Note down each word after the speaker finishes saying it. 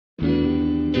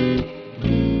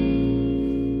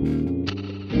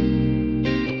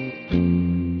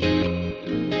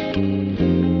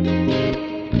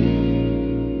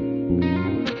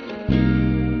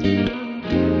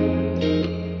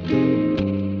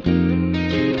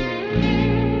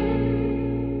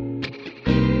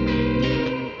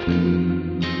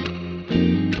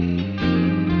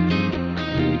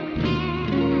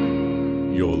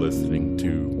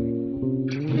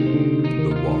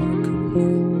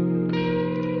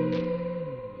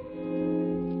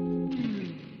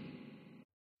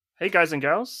Hey guys and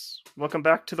gals, welcome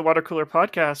back to the Water Cooler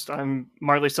Podcast. I'm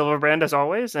Marley Silverbrand as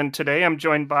always, and today I'm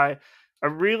joined by a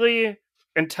really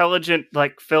intelligent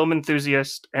film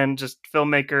enthusiast and just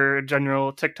filmmaker,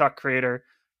 general TikTok creator,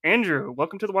 Andrew.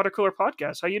 Welcome to the Water Cooler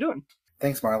Podcast. How you doing?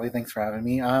 Thanks, Marley. Thanks for having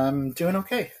me. I'm doing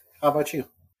okay. How about you?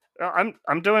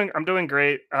 I'm doing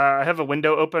great. I have a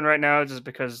window open right now just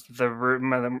because the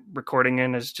room I'm recording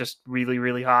in is just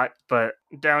really hot. But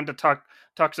down to talk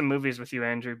some movies with you,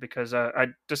 Andrew, because I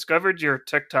discovered your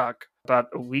TikTok about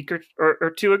a week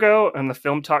or two ago in the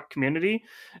Film Talk community,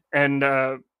 and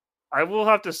I will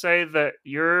have to say that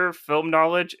your film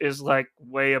knowledge is like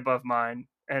way above mine,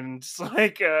 and it's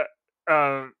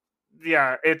uh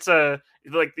yeah, it's a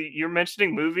you're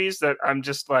mentioning movies that I'm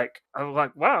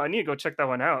like, wow, I need to go check that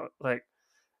one out.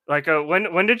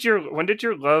 When did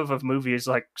your love of movies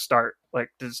start? Like,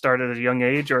 did it start at a young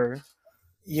age or?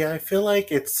 Yeah, I feel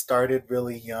like it started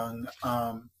really young.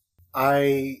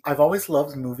 I've always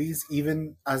loved movies,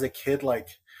 even as a kid. Like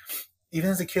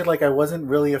I wasn't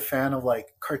really a fan of like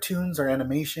cartoons or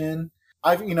animation.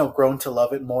 I've grown to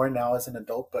love it more now as an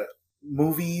adult, but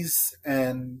movies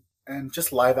and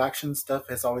just live action stuff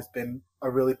has always been a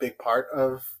really big part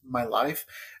of my life,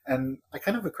 and I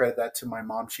kind of accredit that to my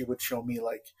mom. She would show me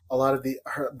like a lot of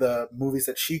the movies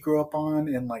that she grew up on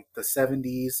in like the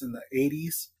 70s and the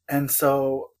 80s, and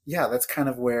so yeah, that's kind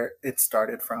of where it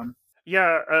started from.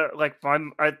 Yeah,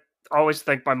 I always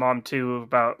thank my mom too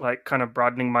about like kind of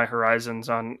broadening my horizons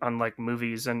on like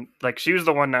movies, and like she was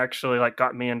the one that actually like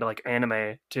got me into like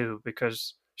anime too,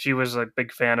 because she was a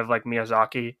big fan of like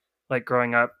Miyazaki like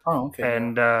growing up. Oh, okay, yeah.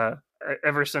 And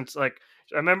ever since, like,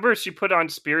 I remember she put on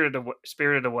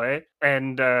Spirited Away,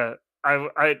 and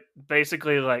I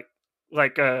basically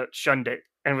shunned it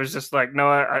and was just like, no,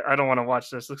 I don't want to watch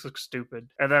this. This looks stupid.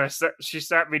 And then she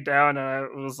sat me down, and I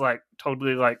was like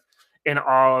totally like in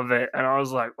awe of it, and I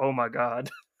was like, oh my god.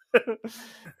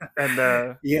 And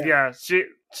Yeah. yeah,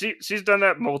 she's done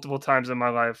that multiple times in my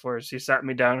life where she sat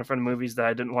me down in front of movies that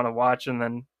I didn't want to watch, and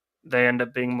then they end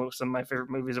up being most of my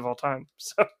favorite movies of all time.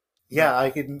 So, but Yeah, I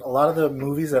can. A lot of the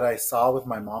movies that I saw with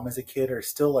my mom as a kid are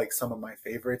still like some of my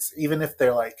favorites, even if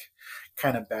they're like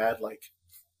kind of bad. Like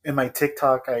in my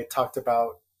TikTok, I talked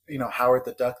about Howard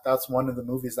the Duck. That's one of the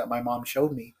movies that my mom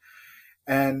showed me,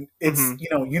 and it's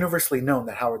mhm. universally known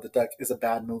that Howard the Duck is a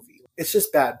bad movie. It's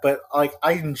just bad, but like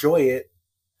I enjoy it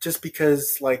just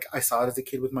because like I saw it as a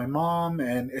kid with my mom,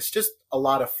 and it's just a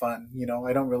lot of fun.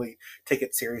 I don't really take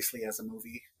it seriously as a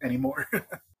movie anymore.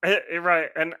 Right,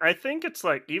 and I think it's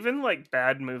like even like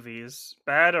bad movies,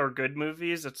 bad or good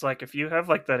movies. It's like if you have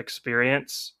like that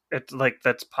experience, it's like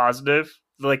that's positive.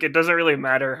 Like it doesn't really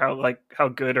matter how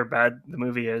good or bad the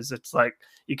movie is. It's like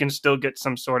you can still get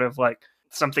some sort of like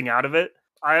something out of it.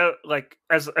 I like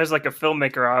as like a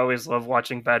filmmaker, I always love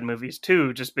watching bad movies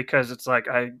too, just because it's like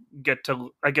I get to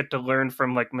learn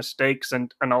from like mistakes,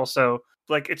 and also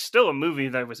like it's still a movie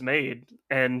that was made,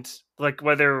 and like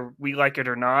whether we like it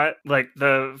or not, like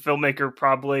the filmmaker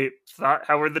probably thought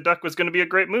Howard the Duck was going to be a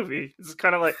great movie. It's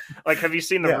kind of like have you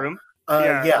seen The Yeah. Room?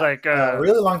 Yeah, Yeah. like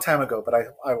Really long time ago, but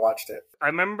I watched it. I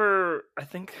remember, I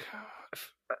think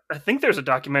there's a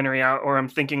documentary out, or I'm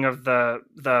thinking of the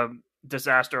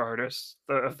Disaster Artist,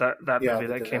 of that Yeah, movie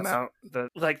the that came disaster. out. The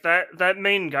like that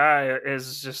main guy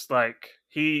is just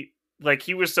he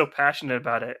was so passionate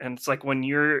about it, and it's like when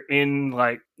you're in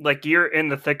you're in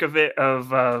the thick of it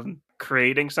of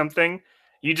creating something,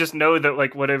 you just know that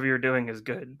like whatever you're doing is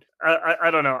good. I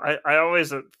don't know. I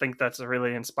always think that's a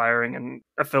really inspiring, and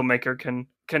a filmmaker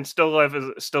can still love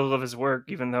his work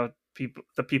even though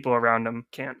the people around him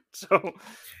can't. So,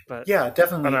 but Yeah, I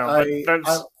definitely. don't know. But I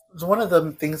that's it's one of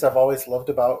the things I've always loved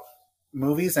about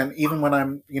movies, and even when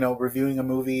I'm reviewing a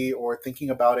movie or thinking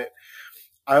about it,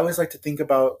 I always like to think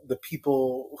about the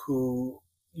people who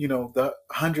the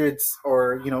hundreds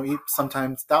or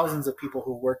sometimes thousands of people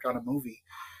who worked on a movie.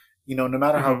 No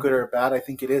matter how mhm. good or bad I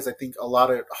think it is, I think a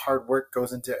lot of hard work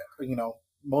goes into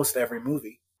most every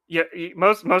movie. Yeah,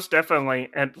 most definitely.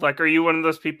 And like, are you one of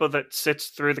those people that sits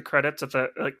through the credits at the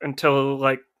like until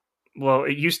like, well,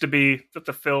 it used to be that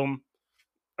the film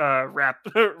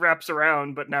wraps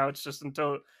around, but now it's just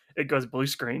until it goes blue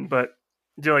screen. But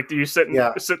do you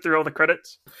Yeah, sit through all the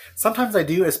credits? sometimes I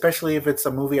do, especially if it's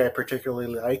a movie I particularly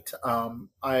liked.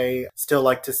 I still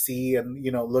like to see and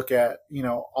look at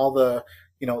all the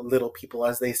little people,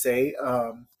 as they say,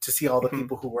 to see all the Mhm.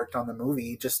 people who worked on the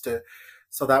movie, just to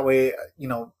so that way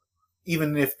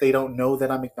even if they don't know that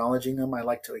I'm acknowledging them, I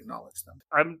like to acknowledge them.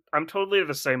 I'm totally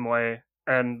the same way,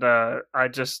 and I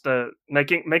just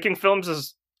making films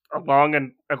is a long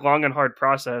and hard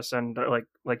process, and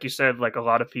like you said, like a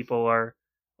lot of people are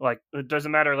Like it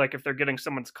doesn't matter like if they're getting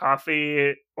someone's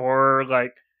coffee or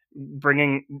like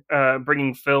bringing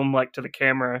film like to the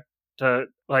camera to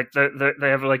like they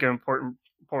have like an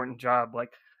important job.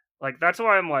 Like that's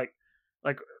why I'm like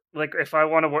like if I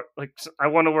want to work like I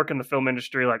want to work in the film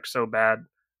industry like so bad,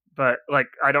 but like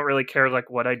I don't really care like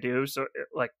what I do. So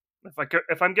like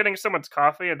if I'm getting someone's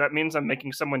coffee and that means I'm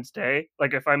making someone's day,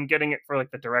 like if I'm getting it for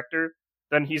like the director,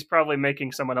 then he's probably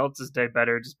making someone else's day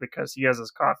better just because he has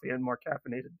his coffee and more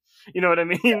caffeinated. You know what I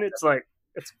mean? It's like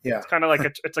Yeah. it's kind of like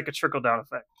it's like a trickle down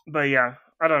effect. But yeah,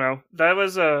 I don't know. That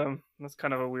was that's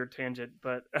kind of a weird tangent,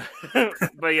 but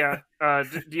but yeah.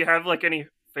 Do you have like any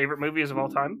favorite movies of all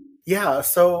time? Yeah,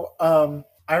 so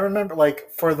I remember like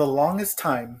for the longest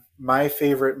time, my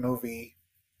favorite movie,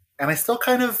 and I still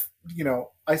kind of,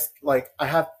 I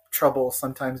have trouble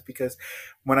sometimes because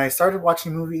when I started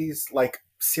watching movies like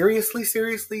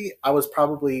seriously, I was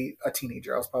probably a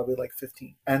teenager. I was probably like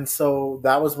 15. And so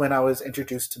that was when I was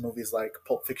introduced to movies like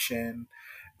Pulp Fiction,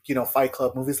 Fight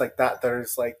Club, movies like that.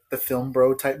 There's like the film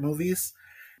bro type movies.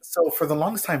 So for the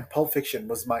longest time, Pulp Fiction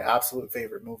was my absolute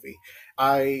favorite movie.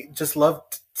 I just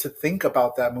loved to think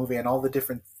about that movie and all the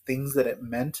different things that it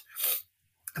meant.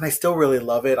 And I still really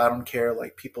love it. I don't care.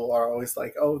 Like people are always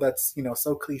like, "Oh, that's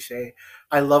so cliche."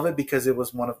 I love it because it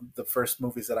was one of the first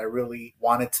movies that I really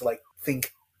wanted to like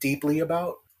think deeply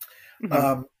about.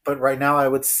 Hmm. But right now, I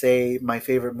would say my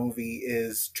favorite movie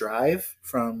is Drive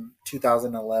from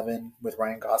 2011 with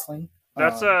Ryan Gosling.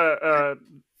 That's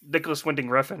Um, Nicholas Winding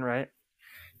Refn, right?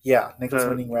 yeah, Nicholas The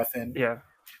Winding Refn. yeah.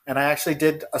 And I actually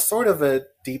did a sort of a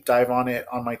deep dive on it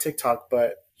on my TikTok.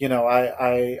 But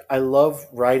I love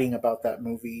writing about that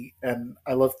movie and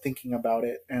I love thinking about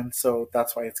it, and so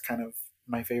that's why it's kind of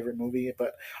my favorite movie.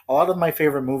 But a lot of my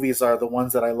favorite movies are the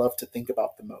ones that I love to think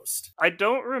about the most. I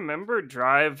don't remember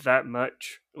Drive that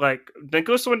much. Like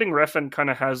Nicholas Winding Refn kind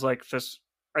of has like this.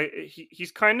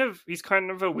 He's kind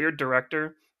of a weird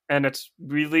director, and it's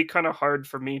really kind of hard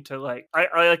for me to like.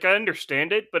 I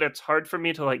understand it, but it's hard for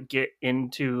me to like get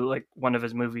into like one of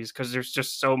his movies because there's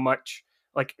just so much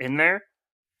like in there.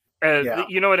 Yeah,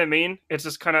 You know what I mean? It's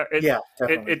just kind of yeah, it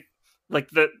definitely. like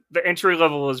the entry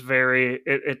level is very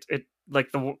it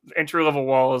like the entry level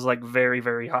wall is like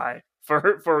very high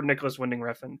for Nicholas Winding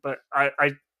Refn, but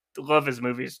I love his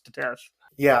movies to death.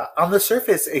 Yeah, on the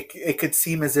surface, it could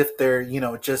seem as if they're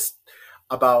just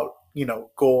about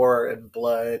gore and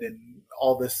blood and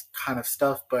all this kind of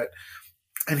stuff, but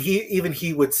and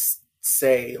he would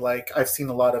say, like, I've seen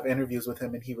a lot of interviews with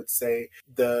him, and he would say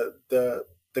the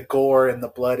gore and the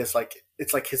blood is like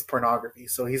it's like his pornography,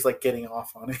 so he's like getting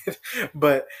off on it.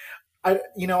 But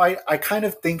I kind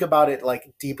of think about it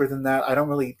like deeper than that. I don't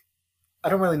really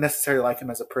necessarily like him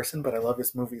as a person, but I love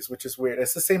his movies, which is weird.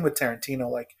 It's the same with Tarantino.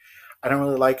 Like, I don't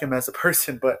really like him as a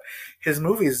person, but his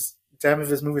movies, damn if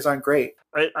his movies aren't great.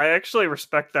 I actually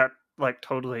respect that like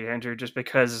totally, Andrew, just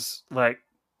because like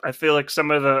I feel like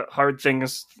some of the hard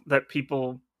things that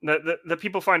that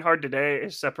people find hard today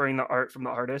is separating the art from the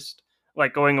artist.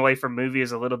 Like going away from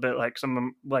movies a little bit. Like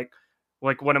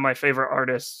like one of my favorite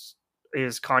artists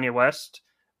is Kanye West,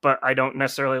 but I don't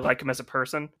necessarily like him as a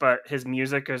person. But his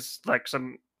music is like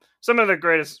some of the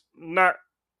greatest. Not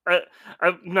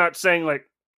I'm not saying like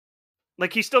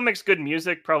he still makes good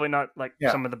music, probably not like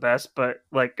Yeah, some of the best, but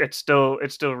like it's still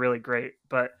really great.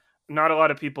 But not a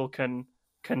lot of people can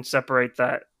separate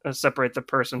the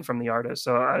person from the artist.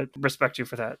 So I respect you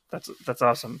for that. That's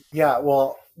awesome. yeah.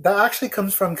 Well, that actually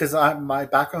comes from because my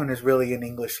background is really in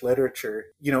English literature.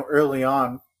 Early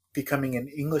on, becoming an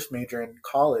English major in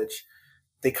college,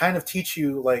 they kind of teach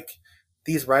you like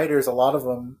these writers. A lot of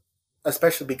them,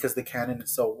 especially because the canon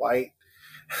is so white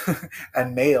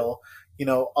and male,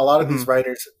 a lot of these Hmm.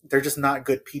 writers, they're just not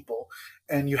good people.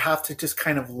 And you have to just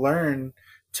kind of learn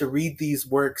to read these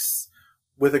works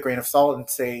with a grain of salt and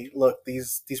say, look,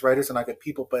 these writers are not good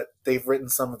people, but they've written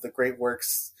some of the great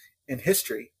works in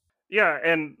history. Yeah,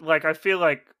 and like I feel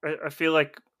like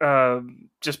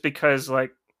just because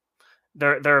like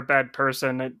they're a bad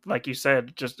person, like you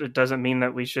said, just it doesn't mean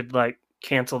that we should like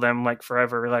cancel them like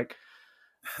forever. Like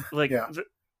Yeah,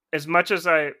 as much as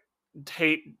I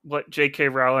hate what J.K.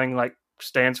 Rowling like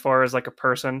stands for as like a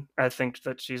person, I think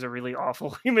that she's a really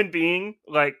awful human being.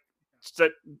 Like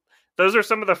that, those are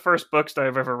some of the first books that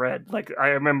I've ever read. Like I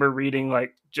remember reading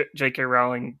like J.K.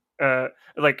 Rowling,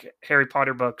 like Harry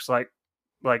Potter books, like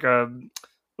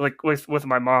with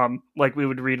my mom. Like we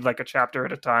would read like a chapter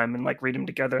at a time and like read them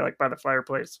together like by the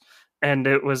fireplace, and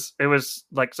it was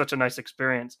like such a nice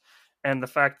experience. And the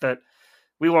fact that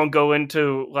we won't go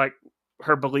into like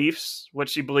her beliefs, what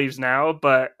she believes now,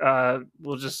 but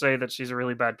we'll just say that she's a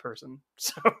really bad person.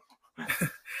 So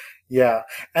Yeah,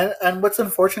 and what's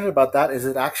unfortunate about that is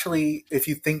it actually, if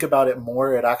you think about it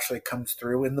more, it actually comes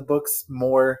through in the books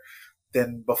more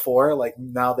than before. Like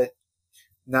now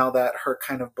that her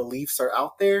kind of beliefs are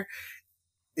out there,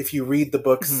 if you read the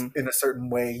books Mhm. in a certain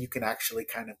way, you can actually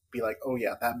kind of be like, oh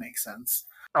yeah, that makes sense.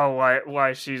 Oh,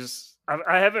 why she's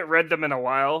I haven't read them in a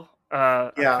while.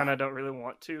 I Yeah, kind of don't really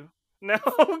want to now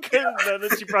because now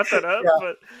that you brought that up,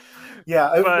 yeah, yeah.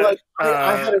 but Like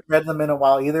I hadn't read them in a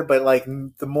while either, but like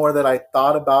the more that I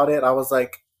thought about it, I was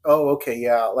like, oh, okay,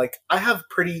 yeah. Like I have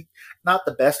pretty not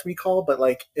the best recall, but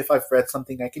like if I've read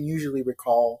something, I can usually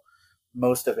recall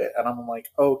most of it, and I'm like,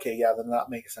 oh, okay, yeah, then that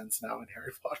makes sense now in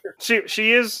Harry Potter.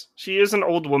 she is an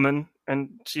old woman,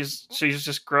 and she's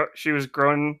just she was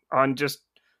grown on just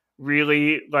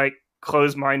really like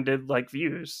close minded like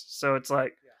views. So it's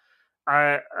like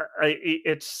I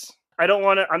it's I don't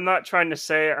want to. I'm not trying to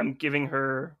say I'm giving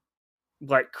her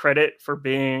like credit for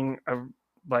being a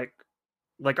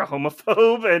like a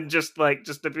homophobe and just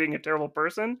to being a terrible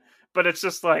person, but it's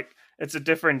just like it's a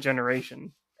different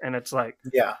generation, and it's like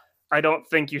Yeah, I don't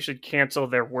think you should cancel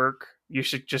their work. You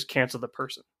should just cancel the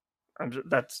person.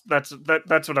 That's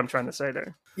what I'm trying to say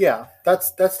there. yeah,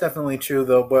 that's definitely true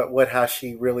though. But what has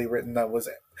she really written that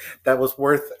was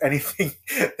worth anything?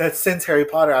 That since Harry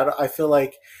Potter, I feel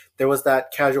like there was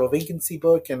that Casual Vacancy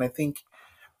book, and I think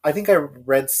I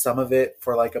read some of it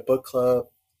for like a book club,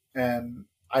 and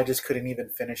I just couldn't even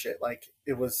finish it. Like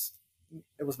it was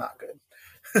not good.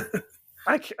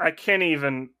 I can't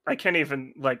even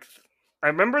like I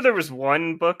remember there was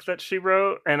one book that she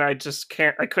wrote and I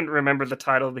couldn't remember the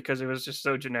title because it was just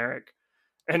so generic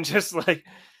and just like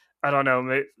I don't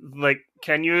know, like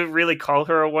can you really call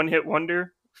her a one-hit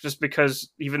wonder just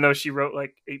because even though she wrote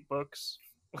like 8 books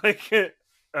like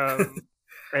um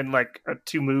and like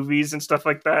 2 movies and stuff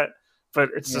like that, but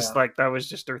it's just Yeah, like that was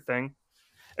just her thing.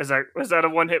 Was that a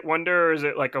one-hit wonder or is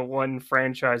it like a one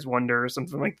franchise wonder or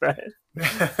something like that?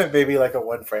 maybe like a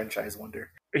one franchise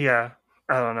wonder. Yeah,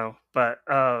 I don't know, but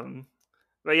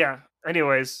yeah.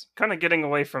 Anyways, kind of getting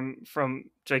away from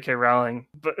J.K. Rowling,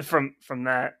 but from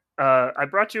that, I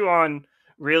brought you on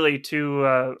really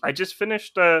to. I just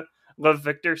finished Love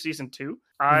Victor season 2.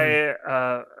 Mhm.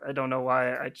 I don't know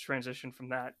why I transitioned from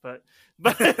that, but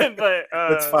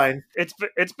That's fine. it's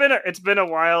been a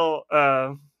while.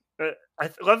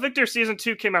 Love Victor season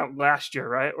 2 came out last year,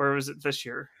 right? Or was it this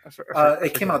year? I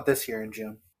It came forget. out this year in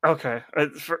June. Okay.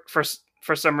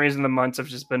 For some reason the months have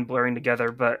just been blurring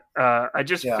together, but I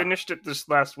just Yeah, finished it this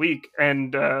last week,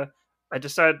 and I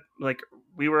decided like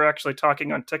we were actually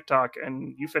talking on TikTok,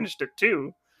 and you finished it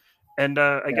too, and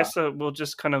I yeah, guess we'll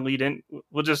just kind of lead in.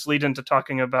 We'll just lead into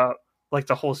talking about like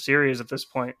the whole series at this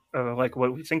point, like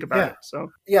what we think about yeah, it.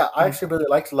 So, yeah. I mhm. actually really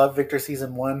liked Love Victor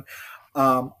season one. A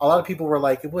lot of people were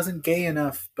like, it wasn't gay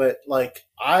enough, but like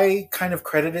I kind of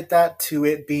credited that to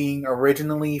it being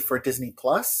originally for Disney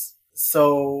Plus.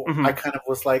 So I Mhm. kind of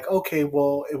was like, okay,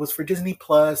 well, it was for Disney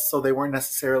Plus, so they weren't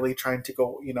necessarily trying to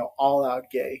go, all out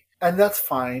gay, and that's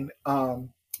fine.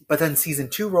 But then season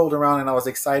two rolled around, and I was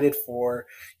excited for,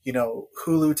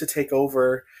 Hulu to take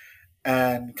over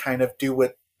and kind of do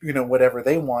whatever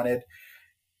they wanted,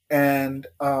 and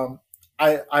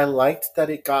I liked that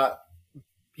it got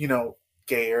you know,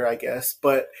 gayer, I guess,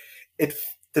 but it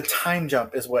the time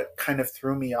jump is what kind of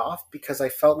threw me off because I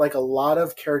felt like a lot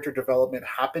of character development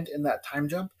happened in that time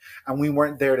jump and we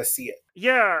weren't there to see it.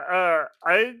 Yeah,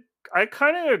 I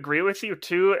kind of agree with you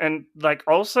too, and like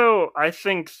also I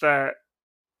think that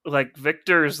like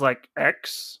Victor's like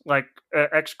ex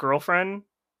girlfriend.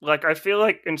 Like I feel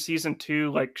like in season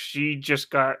 2, like she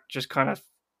just kind of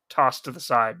tossed to the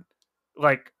side.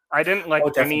 Like I didn't Oh,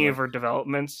 like any of definitely. her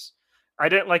developments. I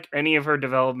didn't like any of her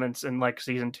developments in like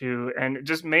season 2, and it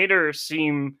just made her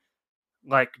seem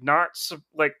like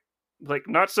like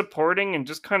not supporting and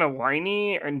just kind of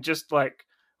whiny and just like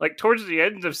towards the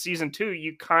end of season 2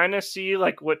 you kind of see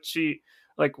like what she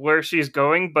like where she's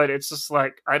going, but it's just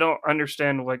like I don't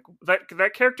understand like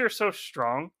that character is so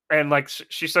strong and like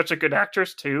she's such a good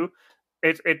actress too.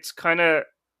 It's kind of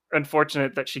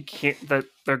unfortunate that she can't that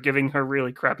they're giving her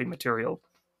really crappy material,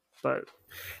 but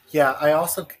Yeah, I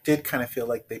also did kind of feel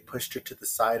like they pushed her to the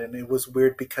side and it was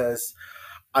weird because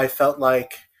I felt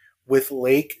like with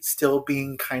Lake still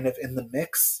being kind of in the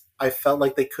mix, I felt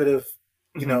like they could have,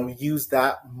 mhm. used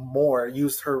that more,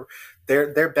 used her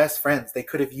they're best friends. They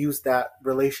could have used that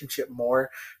relationship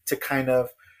more to kind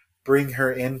of bring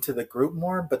her into the group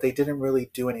more, but they didn't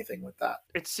really do anything with that.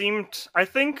 It seemed I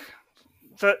think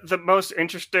the most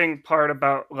interesting part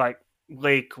about like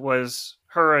Lake was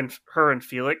her and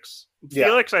Felix. Yeah.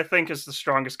 Felix, I think, is the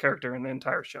strongest character in the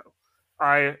entire show.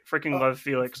 I freaking Uh, love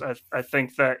Felix. I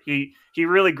think that he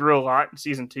really grew a lot in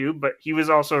season 2, but he was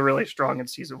also really strong in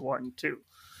season 1 too.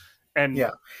 And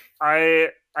yeah. I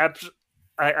abs-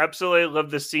 I absolutely love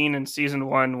the scene in season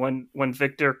 1 when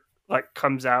Victor like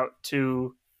comes out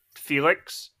to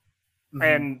Felix, Hmm.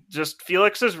 and just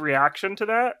Felix's reaction to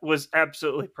that was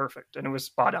absolutely perfect, and it was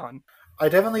spot on. I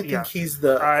definitely think Yeah. he's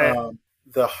I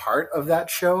the heart of that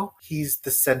show. He's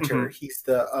the center. mhm. He's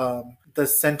the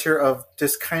center of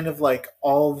just kind of like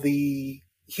all the.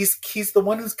 He's the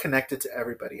one who's connected to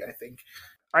everybody. I think.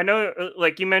 I know,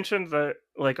 like you mentioned that,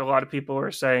 like a lot of people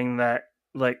were saying that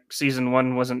like season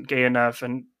 1 wasn't gay enough,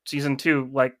 and season 2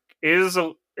 like is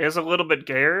a little bit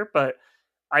gayer. But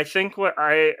I think what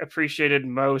I appreciated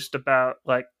most about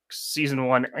like season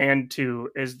 1 and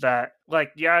 2 is that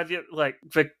like yeah, like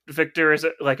Victor is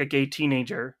like a gay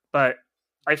teenager, but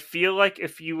I feel like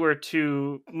if you were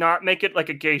to not make it like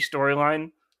a gay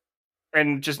storyline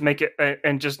and just make it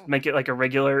like a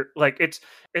regular, like it's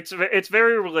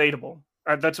very relatable.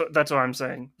 That's what I'm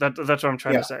saying. That's what I'm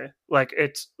trying to Yeah. say. Like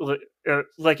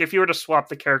like if you were to swap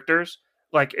the characters,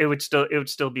 like it would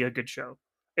still be a good show.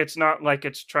 It's not like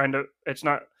it's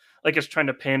not like it's trying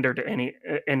to pander to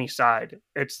any side.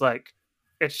 It's like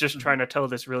it's just Mhm. trying to tell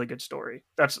this really good story.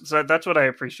 That's what I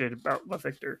appreciated about La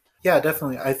Victor. Yeah,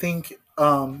 definitely. I think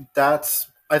that's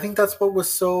what was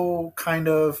so kind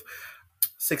of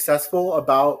successful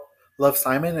about Love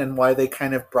Simon and why they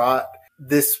kind of brought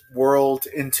this world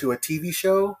into a TV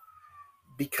show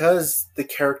because the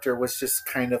character was just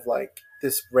kind of like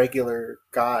this regular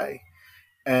guy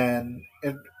and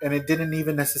it didn't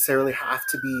even necessarily have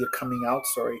to be a coming out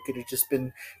story. It could have just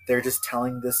been they're just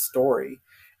telling this story.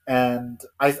 And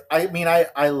I mean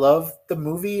I love the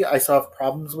movie. I still have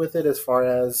problems with it as far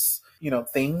as,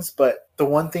 things, but the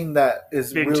one thing that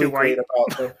is Being too really great white.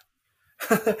 about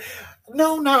the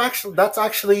no, not actually. That's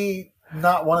actually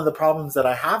not one of the problems that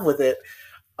I have with it.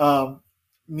 Um,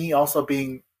 Me also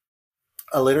being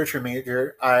a literature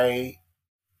major, I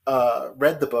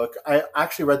read the book. I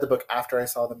actually read the book after I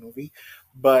saw the movie,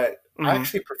 but I Hmm.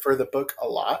 actually prefer the book a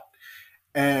lot.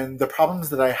 And the problems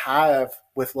that I have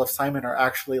with Love Simon are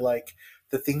actually like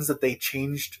the things that they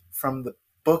changed from the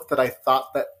book that I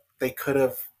thought that they could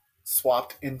have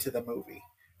swapped into the movie,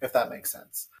 if that makes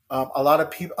sense. A lot of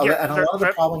people, Yeah, and a lot of the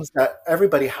that problems that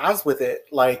everybody has with it,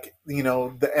 like,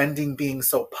 the ending being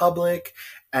so public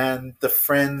and the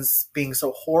friends being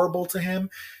so horrible to him,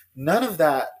 none of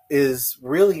that is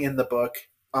really in the book.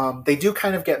 They do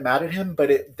kind of get mad at him,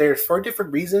 but there's for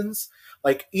different reasons.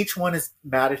 Like each one is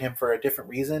mad at him for a different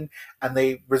reason, and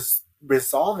they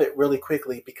resolve it really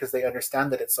quickly because they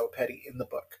understand that it's so petty in the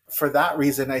book. For that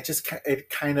reason, it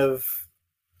kind of,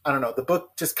 I don't know, the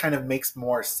book just kind of makes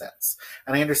more sense.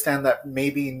 And I understand that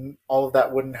maybe all of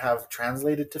that wouldn't have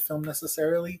translated to film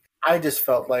necessarily. I just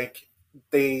felt like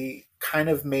they kind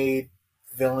of made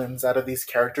villains out of these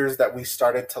characters that we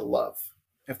started to love,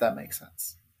 if that makes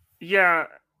sense. yeah,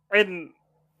 and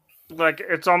like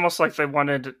it's almost like they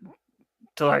wanted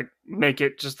to like make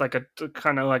it just like a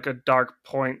kind of like a dark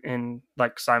point in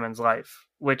like Simon's life,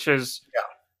 which is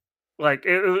like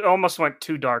it almost went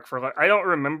too dark for like I don't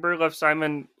remember Love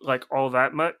Simon like all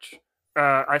that much.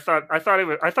 I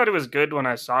thought it was good when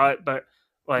I saw it, but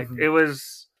like Hmm. it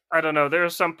was I don't know. There are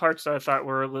some parts that I thought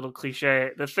were a little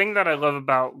cliche. The thing that I love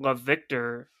about Love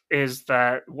Victor is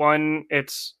that one,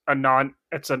 it's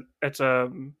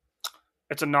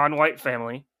a non-white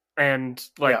family, and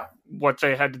like Yeah. what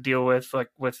they had to deal with, like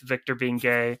with Victor being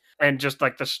gay, and just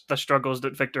like the struggles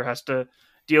that Victor has to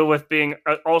deal with being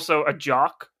also a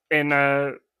jock in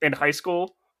high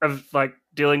school, of like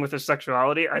dealing with his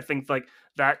sexuality. I think like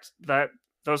that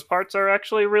those parts are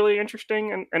actually really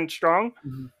interesting and strong.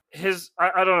 Hmm.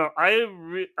 I don't know.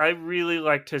 I really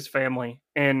liked his family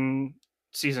in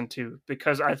season 2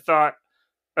 because I thought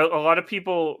a lot of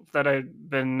people that I've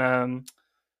been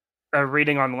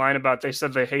reading online about, they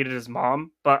said they hated his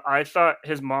mom, but I thought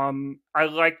his mom, I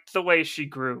liked the way she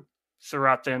grew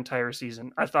throughout the entire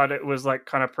season. I thought it was like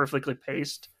kind of perfectly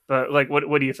paced. But like,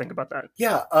 what do you think about that?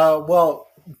 Yeah. Well,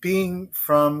 being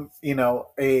from,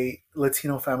 a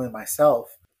Latino family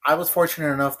myself, I was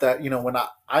fortunate enough that, when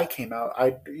I came out,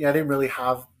 I didn't really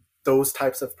have those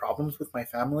types of problems with my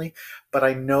family, but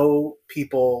I know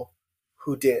people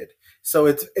who did. So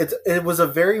it was a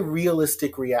very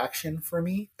realistic reaction for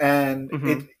me. And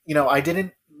Hmm. I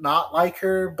didn't not like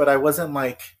her, but I wasn't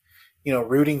like,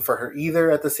 rooting for her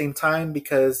either at the same time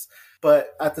because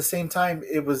but at the same time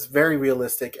it was very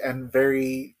realistic and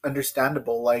very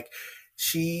understandable. Like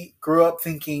she grew up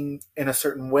thinking in a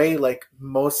certain way like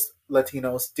most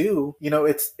Latinos do.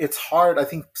 It's hard. I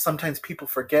think sometimes people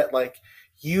forget like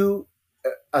you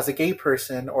as a gay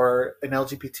person or an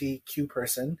LGBTQ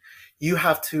person, you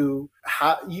have to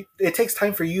it takes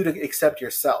time for you to accept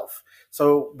yourself.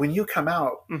 So when you come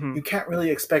out, Mm-hmm. you can't really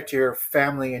expect your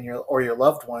family and your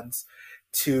loved ones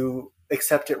to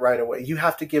accept it right away. You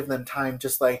have to give them time,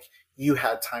 just like you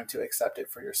had time to accept it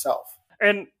for yourself.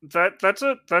 And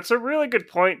that's a really good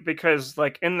point, because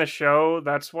like in the show,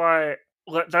 that's why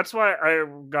I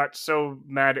got so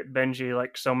mad at Benji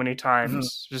like so many Mhm.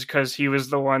 times, just because he was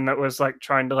the one that was like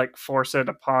trying to like force it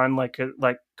upon, like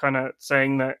kind of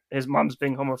saying that his mom's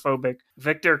being homophobic.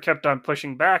 Victor kept on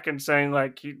pushing back and saying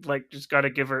like he like just got to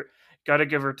give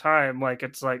her time. Like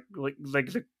it's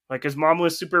like his mom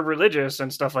was super religious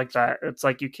and stuff like that. It's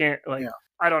like you can't like, Yeah.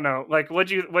 I don't know. Like what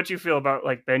you feel about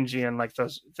like Benji and like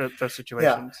those Yeah,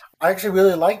 situations? I actually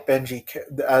really like Benji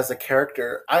as a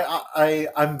character.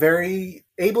 I'm very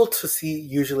able to see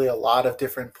usually a lot of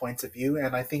different points of view,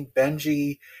 and I think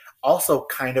Benji also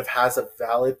kind of has a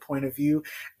valid point of view,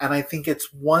 and I think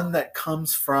it's one that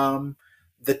comes from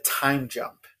the time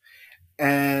jump,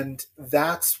 and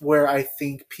that's where I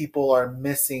think people are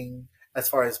missing as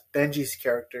far as Benji's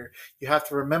character. You have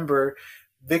to remember,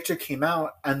 Victor came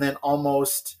out, and then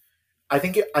almost I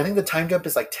think the time jump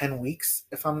is like 10 weeks,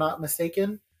 if I'm not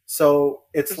mistaken. So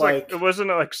it's It's like like it wasn't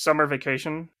like summer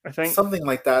vacation, I think. something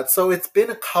like that. So it's been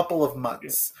a couple of Yeah.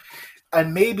 months,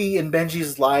 and maybe in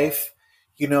Benji's life,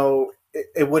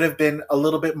 it would have been a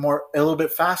little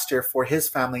bit faster for his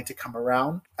family to come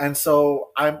around. And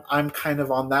so I'm kind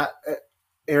of on that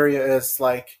area, as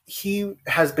like he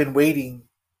has been waiting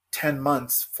 10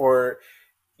 months for,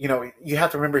 you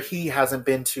have to remember, he hasn't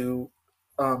been to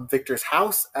Victor's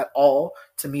house at all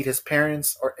to meet his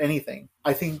parents or anything.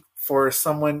 I think for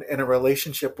someone in a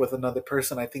relationship with another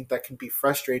person, I think that can be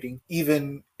frustrating,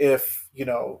 even if,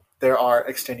 there are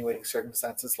extenuating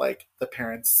circumstances like the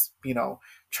parents,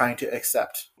 trying to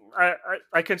accept.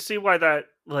 I can see why that,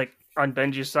 like on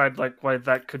Benji's side, like why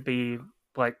that could be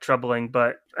like troubling,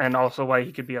 but and also why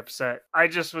he could be upset. I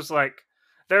just was like,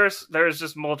 there's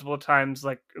just multiple times,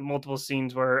 like multiple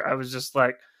scenes where I was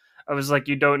like,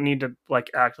 you don't need to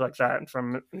like act like that in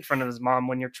front of his mom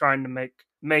when you're trying to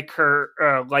make her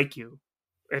like you.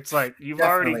 It's like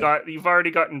Definitely. you've already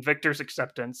gotten Victor's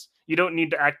acceptance. You don't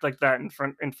need to act like that in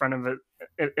front of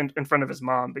it in front of his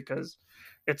mom, because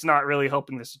it's not really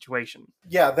helping the situation.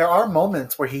 Yeah, there are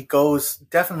moments where he goes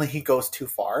too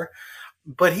far,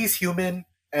 but he's human.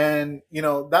 And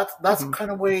that's Hmm.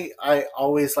 kind of way I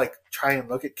always like try and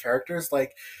look at characters,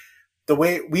 like the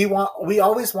way we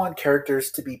always want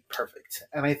characters to be perfect,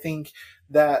 and I think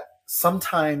that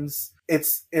sometimes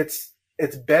it's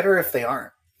better if they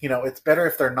aren't. It's better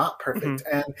if they're not Hmm. perfect,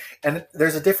 and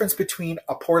there's a difference between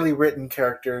a poorly written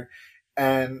character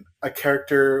and a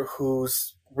character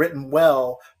who's written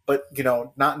well, but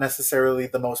not necessarily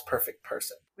the most perfect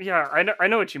person. Yeah, I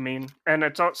know what you mean, and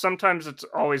sometimes it's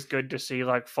always good to see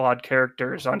like flawed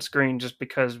characters on screen, just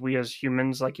because we as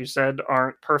humans, like you said,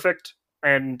 aren't perfect,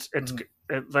 and Mhm.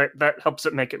 that helps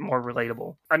it make it more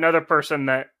relatable. Another person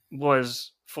that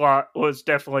was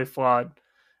definitely flawed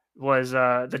was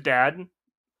the dad.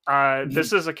 Mhm.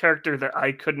 This is a character that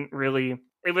I couldn't really.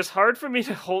 It was hard for me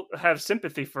to have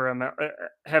sympathy for him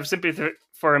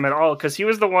at all, because he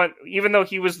was the one. Even though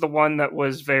he was the one that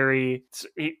was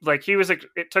like he was.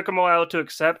 It took him a while to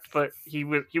accept, but he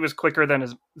was quicker than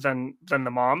than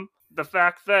the mom. The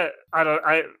fact that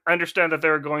I understand that they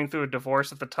were going through a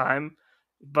divorce at the time,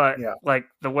 but Yeah. like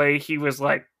the way he was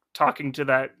like talking to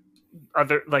that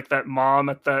mom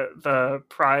at the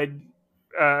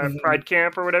Mhm. pride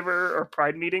camp or whatever, or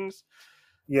pride meetings,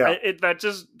 Yeah. that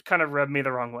just kind of rubbed me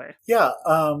the wrong way. Yeah.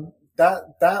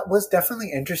 That was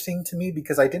definitely interesting to me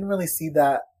because I didn't really see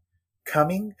that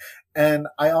coming. And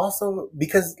I also,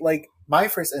 because like my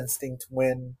first instinct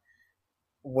when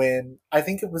I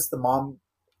think it was the mom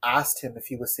asked him if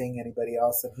he was seeing anybody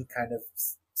else, and he kind of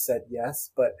said yes,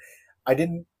 but I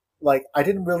didn't I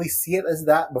didn't really see it as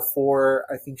that before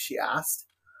I think she asked.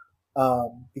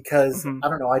 Because Hmm. I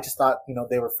don't know, I just thought,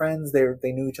 they were friends,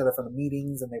 they knew each other from the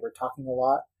meetings, and they were talking a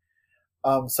lot.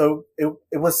 So it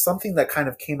was something that kind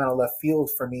of came out of left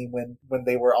field for me when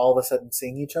they were all of a sudden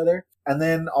seeing each other, and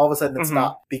then all of a sudden it Hmm.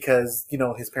 stopped because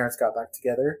his parents got back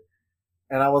together,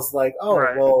 and I was like, oh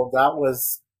Right. well, that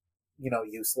was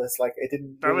useless. Like it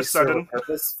didn't That really was serve a sudden.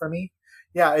 purpose for me.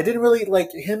 Yeah, it didn't really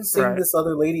like him seeing Right. this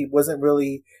other lady wasn't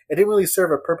really it didn't really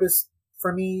serve a purpose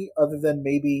for me other than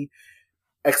maybe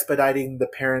expediting the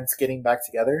parents getting back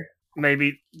together.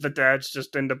 Maybe the dad's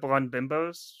just into blonde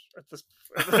bimbos at this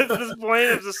at this point.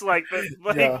 It's just like that,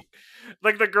 Yeah.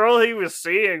 like the girl he was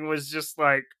seeing was just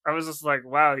like, I was just like,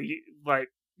 wow,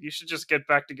 you should just get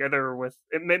back together with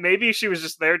it. Maybe she was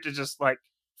just there to just like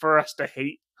for us to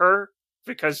hate her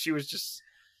because she was just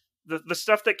the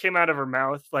stuff that came out of her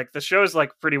mouth. Like the show is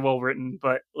like pretty well written,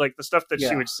 but like the stuff that she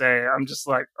Yeah. would say, I'm just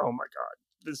like, oh my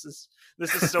god, this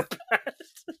is so bad.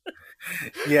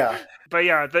 Yeah. But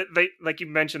yeah, they like you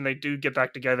mentioned, they do get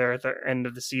back together at the end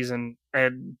of the season,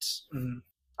 and Mhm.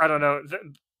 I don't know,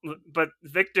 but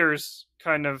Victor's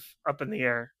kind of up in the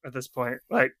air at this point.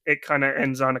 Like it kind of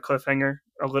ends on a cliffhanger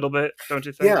a little bit, don't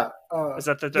you think? Yeah. Is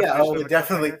that the Yeah. definition Oh, of a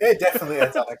cliffhanger? it definitely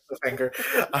ends on a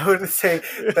cliffhanger. I would say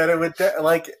that it would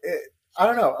I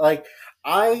don't know. Like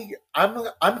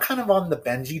I'm kind of on the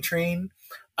Benji train.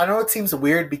 I know it seems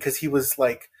weird because he was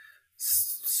like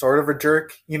sort of a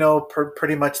jerk,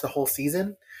 pretty much the whole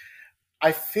season.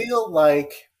 I feel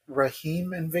like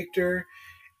Raheem and Victor,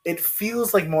 it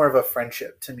feels like more of a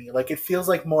friendship to me. Like it feels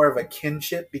like more of a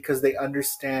kinship because they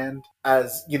understand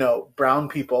as, brown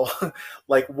people,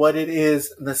 like what it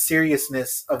is and the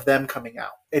seriousness of them coming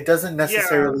out. It doesn't Yeah,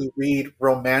 necessarily read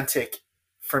romantic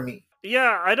for me.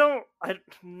 yeah. I'm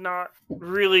not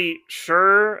really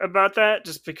sure about that,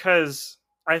 just because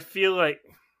I feel like,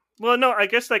 well, no, I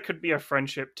guess that could be a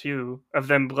friendship too of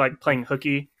them like playing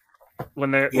hooky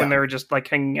when Yeah. they were just like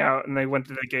hanging out and they went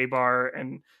to the gay bar,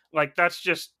 and like that's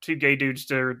just two gay dudes.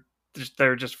 They're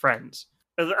just friends.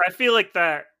 I feel like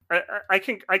that. I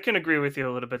can agree with you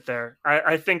a little bit there.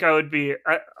 I think I would be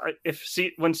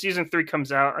when season 3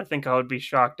 comes out. I think I would be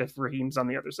shocked if Raheem's on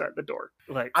the other side of the door.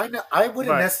 Like, I know, I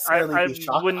wouldn't but necessarily I be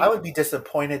shocked. I wouldn't. would be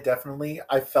disappointed. Definitely,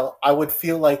 I would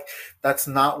feel like that's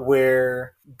not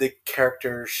where the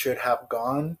character should have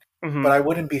gone. But Mhm. I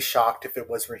wouldn't be shocked if it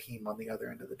was Raheem on the other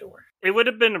end of the door. It would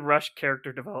have been rushed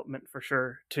character development for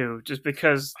sure too, just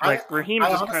because I like Raheem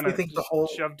I just kind honestly of think the just whole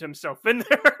shoved himself in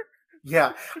there.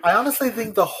 yeah, I honestly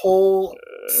think the whole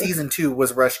season 2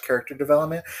 was rushed character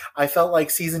development. I felt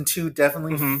like season 2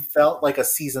 definitely Mhm. felt like a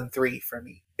season 3 for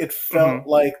me. It felt Mhm.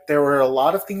 like there were a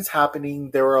lot of things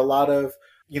happening. There were a lot of,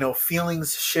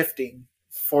 feelings shifting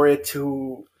for it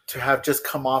to have just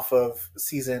come off of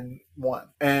season 1.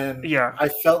 And Yeah. I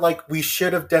felt like we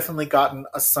should have definitely gotten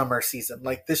a summer season.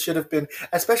 Like this should have been,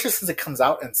 especially since it comes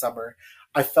out in summer.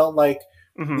 I felt like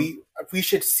Mhm. we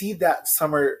should see that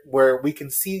summer where we can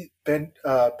see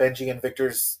Benji and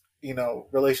Victor's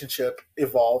relationship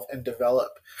evolve and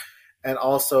develop, and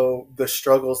also the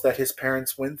struggles that his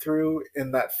parents went through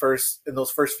in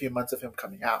those first few months of him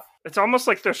coming out. It's almost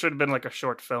like there should have been like a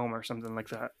short film or something like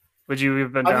that. Would you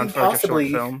have been I down mean, for like a short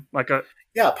possibly, film, like a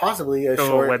yeah, possibly a little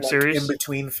short web like in series,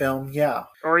 between film. Yeah,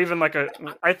 or even like a?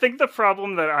 I think the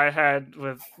problem that I had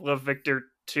with Love Victor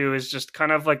 2 is just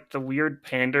kind of like the weird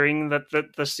pandering that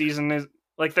the season is.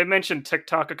 Like they mentioned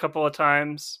TikTok a couple of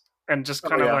times, and just oh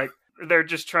kind of yeah, like they're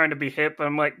just trying to be hip.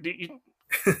 I'm like,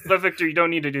 Love Victor, you don't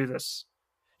need to do this.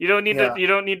 yeah, You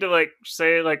don't need to like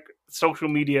say like social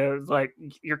media, like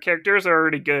your characters are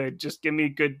already good. Just give me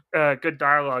good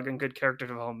dialogue and good character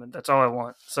development. That's all I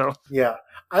want. So yeah.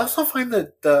 I also find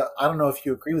that I don't know if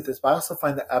you agree with this, but I also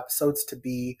find the episodes to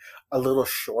be a little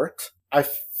short. I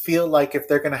feel like if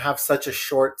they're going to have such a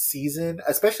short season,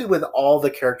 especially with all the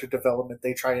character development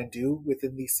they try and do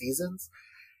within these seasons,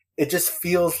 it just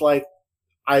feels like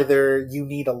either you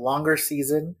need a longer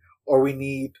season or we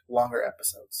need longer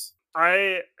episodes.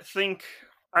 I think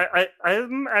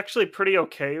I'm actually pretty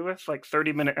okay with like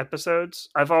 30-minute episodes.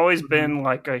 I've always Mm-hmm. been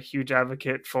like a huge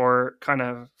advocate for kind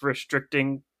of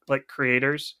restricting like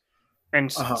creators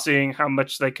and Uh huh. seeing how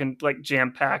much they can like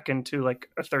jam pack into like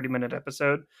a 30-minute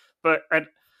episode. But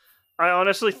I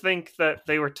honestly think that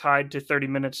they were tied to 30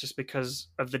 minutes just because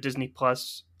of the Disney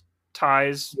Plus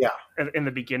ties Yeah. in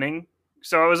the beginning.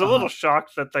 So I was a Uh huh. little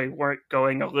shocked that they weren't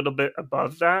going a little bit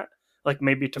above that, like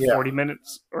maybe to Yeah. 40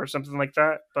 minutes or something like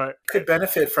that. But Could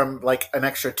benefit from like an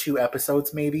extra 2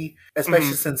 episodes, maybe,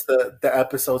 especially mhm, since the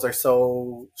episodes are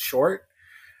so short.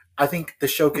 I think the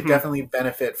show could mhm, definitely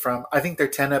benefit from. I think they're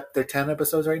 10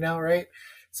 episodes right now, right?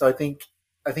 So I think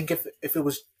if it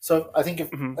was so mhm.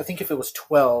 I think if it was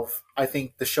 12, I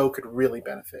think the show could really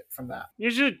benefit from that.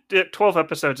 Usually 12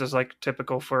 episodes is like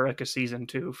typical for like a season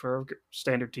 2 for a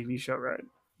standard TV show, right?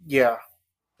 Yeah,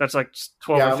 That's like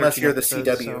 12 or yeah. Unless 13 you're the episodes.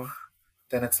 CW, So,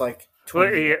 then it's like well,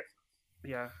 20. yeah,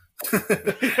 yeah.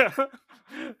 Yeah.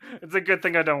 It's a good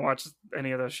thing I don't watch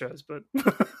any of those shows, but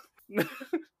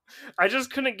I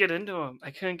just couldn't get into them.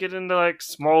 I couldn't get into like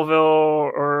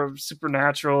Smallville or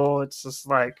Supernatural. It's just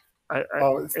like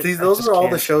Oh, see, I those just are all the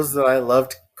can't. shows that I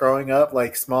loved growing up.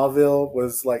 Like Smallville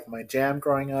was like my jam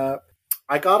growing up.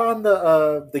 I got on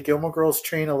the Gilmore Girls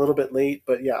train a little bit late,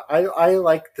 but yeah, I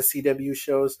like the CW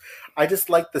shows. I just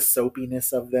like the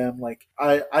soapiness of them. Like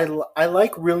I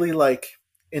like really like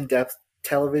in depth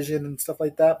television and stuff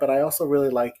like that, but I also really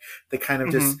like the kind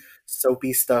of just Hmm.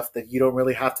 soapy stuff that you don't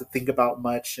really have to think about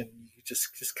much, and you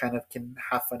just kind of can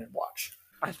have fun and watch.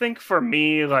 I think for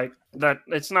me, like that,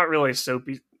 it's not really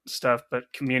soapy stuff, but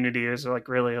Community is like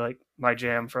really like my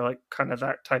jam for like kind of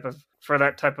that type of for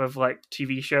that type of like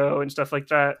TV show and stuff like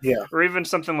that, Yeah. or even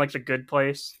something like The Good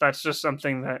Place. That's just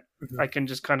something that Mhm. I can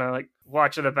just kind of like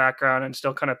watch in the background and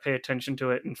still kind of pay attention to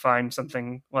it and find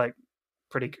something like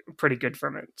pretty good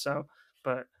from it. So,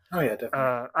 but Oh yeah,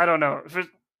 definitely. I don't know.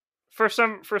 For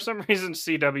some reason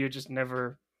CW just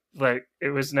never like it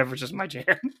was never just my jam.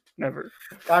 Never.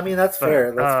 I mean, that's But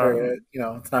fair. That's fair.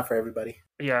 It's not for everybody.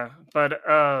 yeah, but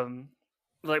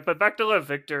like but back to Love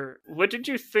Victor, what did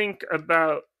you think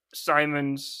about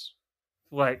Simon's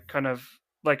like kind of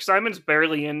like Simon's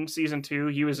barely in season 2,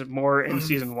 he was more in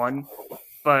season 1,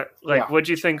 but like Yeah. what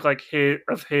do you think like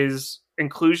his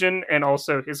inclusion and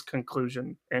also his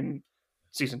conclusion in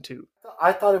season 2?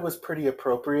 I thought it was pretty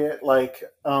appropriate. Like,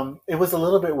 it was a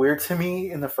little bit weird to me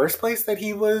in the first place that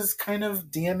he was kind of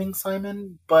DMing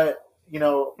Simon, but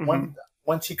Mhm.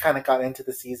 once you kind of got into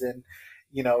the season,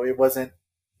 it wasn't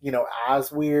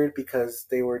as weird because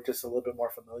they were just a little bit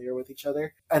more familiar with each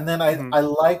other. And then Mhm. I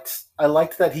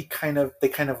liked that they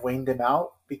kind of waned him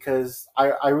out because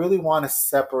I really want to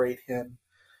separate him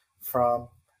from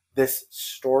this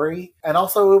story. And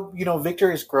also,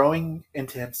 Victor is growing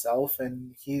into himself,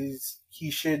 and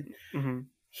Mhm.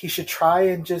 he should try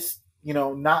and just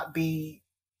not be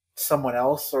someone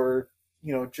else, or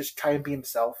just try and be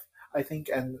himself. I think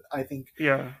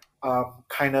Yeah.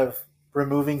 kind of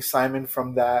removing Simon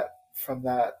from that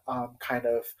kind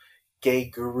of gay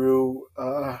guru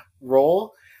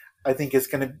role, I think is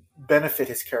going to benefit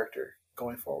his character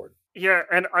going forward. Yeah,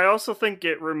 and I also think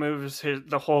it removes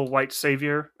the whole white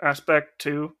savior aspect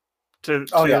too Oh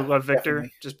to yeah, Love Victor,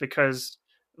 definitely. just because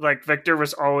like Victor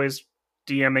was always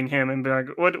DMing him and being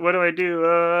like, "What do I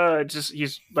do?" Just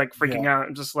he's like freaking Yeah. out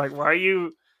and just like, "Why are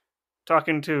you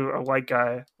talking to a white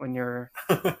guy when you're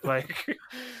like?"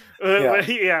 Yeah.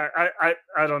 Yeah,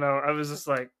 I don't know. I was just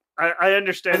like, I I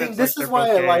understand think it's like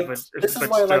they're both gay, this is but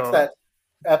why I liked still. that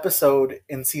episode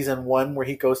in season one where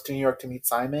he goes to New York to meet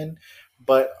Simon,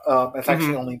 but it's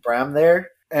actually Hmm. only Bram there.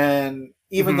 And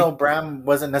even Hmm. though Bram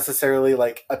wasn't necessarily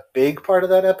like a big part of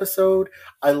that episode,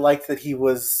 I liked that he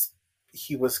was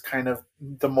kind of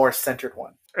the more centered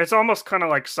one. It's almost kind of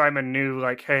like Simon knew,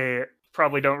 like, hey,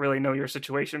 probably don't really know your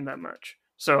situation that much,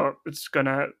 so it's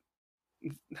gonna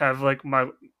have like my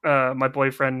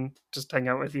boyfriend just hang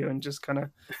out with you and just kind of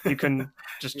you can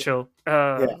just Yeah, chill.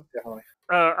 yeah, definitely.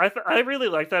 I really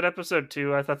liked that episode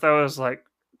too. I thought that was like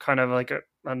kind of like a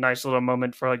nice little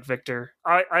moment for like Victor.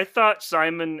 I thought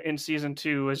Simon in season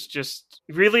 2 was just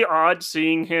really odd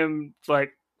seeing him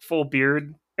like full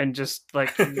beard and just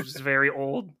like he was very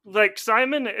old. Like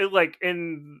Simon, like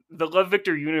in the Love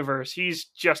Victor universe, he's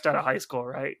just out of high school,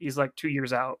 right? He's like 2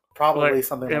 years out. Like, Probably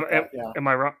something am, like am, that. Yeah. am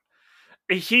I wrong?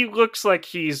 He looks like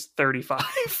he's 35.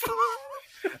 I'm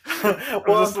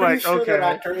Well, I'm just pretty like, sure that okay.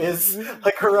 actor is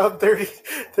like around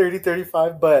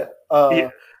 35, Yeah,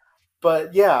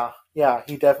 but yeah,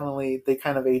 he definitely, they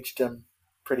kind of aged him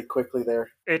pretty quickly there.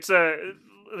 it's a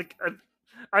like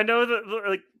I know that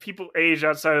like people age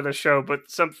outside of the show, but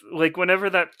some like whenever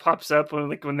that pops up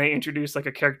when they introduce like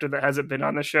a character that hasn't been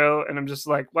on the show, and I'm just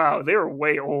like, wow, they were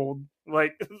way old.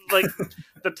 Like like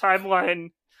the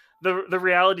timeline, the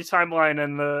reality timeline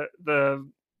and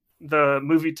the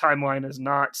movie timeline is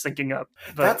not syncing up.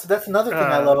 But That's another thing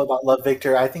I uh love about Love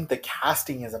Victor. I think the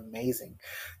casting is amazing.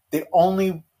 The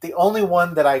only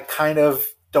one that I kind of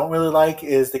don't really like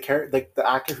is the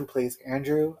actor who plays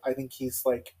Andrew. I think he's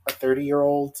like a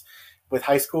 30-year-old with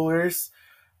high schoolers.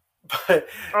 But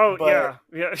oh but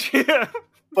yeah, yeah, yeah.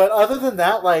 but other than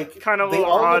that, like, Kind of a they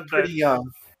little all look odd that pretty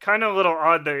young.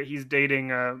 he's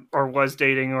dating or was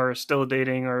dating or still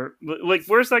dating or like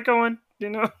where's that going,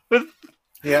 with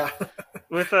Yeah.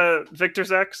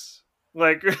 Victor's ex,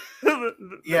 like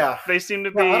Yeah. they seem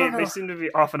to Yeah, I be don't know.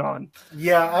 off and on.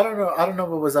 Yeah, I don't know. I don't know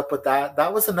what was up with that.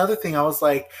 That was another thing. I was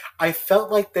like, I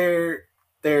felt like their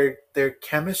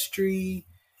chemistry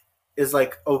is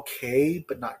like okay,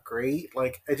 but not great.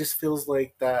 Like, it just feels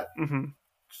like Hmm.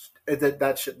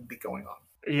 that shouldn't be going on.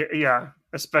 Yeah,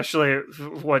 especially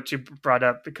what you brought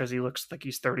up because he looks like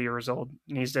he's 30 years old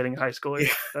and he's dating a high schooler.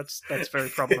 Yeah, That's very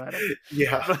problematic.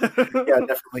 yeah, but, yeah,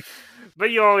 definitely,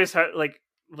 but you always have like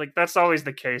that's always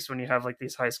the case when you have like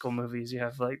these high school movies. You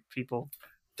have like people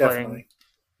playing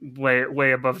definitely.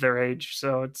 way above their age,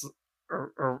 so it's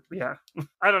or yeah.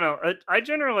 I don't know. I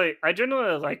generally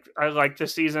like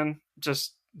this season,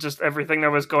 just everything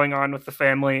that was going on with the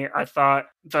family. I thought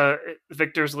the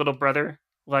Victor's little brother,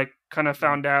 like kind of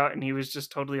found out and he was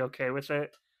just totally okay with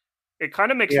it. It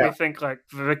kind of makes Yeah. me think like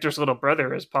Victor's little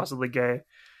brother is possibly gay.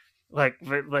 Like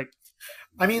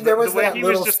I mean, there the was way that he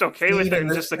was little just okay with scene it in and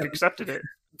the just like accepted it.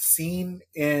 scene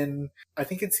in, I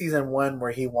think in season one,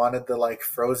 where he wanted the like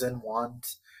frozen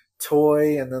wand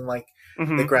toy, and then like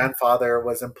the Hmm. grandfather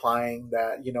was implying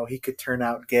that he could turn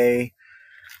out gay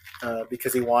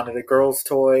because he wanted a girl's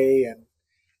toy, and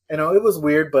it was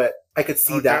weird, but I could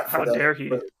see that How dare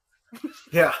he?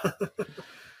 yeah.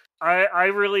 I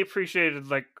really appreciated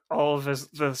like all of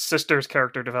the sister's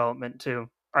character development too.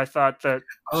 I thought that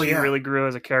Oh she yeah. really grew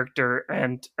as a character,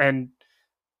 and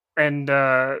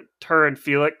her and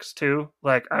Felix too.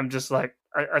 Like I'm just like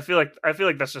I feel like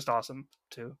that's just awesome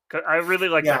too. 'Cause I really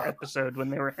like that Yeah. episode when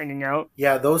they were hanging out.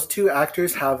 Yeah, those two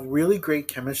actors have really great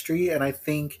chemistry, and I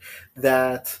think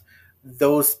that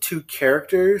those two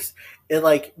characters, it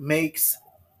like makes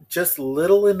just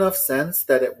little enough sense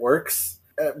that it works,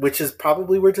 which is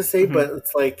probably weird to say, Hmm. but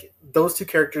it's like those two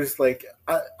characters, like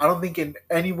I don't think in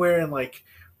anywhere in like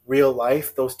real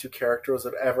life those two characters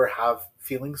would ever have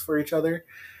feelings for each other.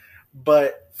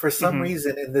 But for some Hmm.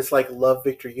 reason in this like Love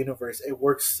Victor universe, it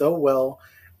works so well,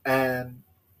 and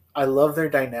I love their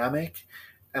dynamic,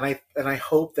 and I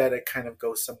hope that it kind of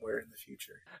goes somewhere in the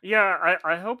future. Yeah,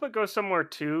 I hope it goes somewhere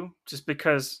too. Just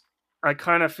because I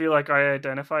kind of feel like I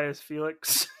identify as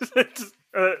Felix.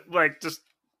 Like just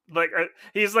like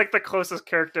he's like the closest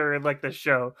character in like the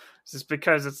show. Just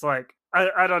because it's like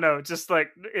I don't know. Just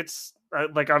like it's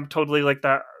like I'm totally like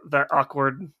that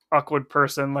awkward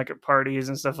person like at parties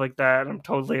and stuff like that. I'm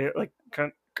totally like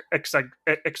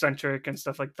eccentric and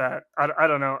stuff like that. I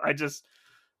don't know. I just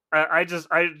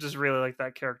really like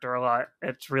that character a lot.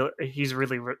 It's really he's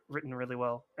really written really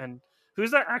well. And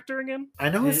who's that actor again? I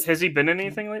know it's. Has he been in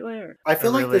anything lately? I I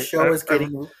feel like the really, show is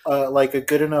getting like a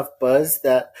good enough buzz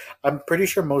that I'm pretty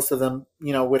sure most of them,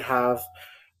 would have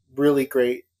really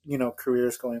great,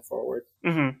 careers going forward.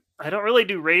 mhm. I don't really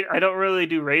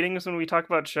do ratings when we talk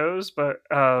about shows, but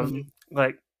Mhm.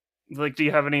 like do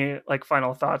you have any like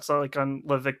final thoughts like on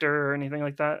Le Victor or anything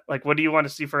like that? Like what do you want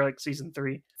to see for like season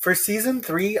 3? For season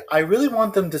three, I really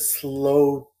want them to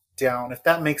slow down. If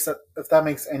that makes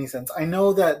any sense. I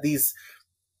know that these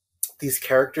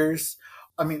characters,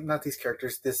 I mean, not these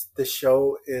characters, this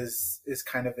show is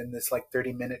kind of in this like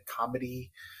 30-minute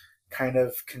comedy kind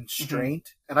of Mhm.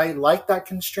 constraint, and I like that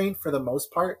constraint for the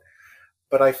most part,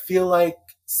 but I feel like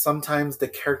sometimes the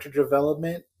character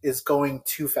development is going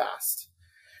too fast,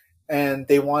 and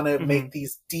they want to make Mhm.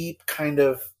 these deep kind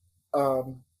of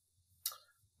um,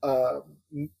 uh,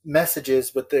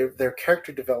 messages with their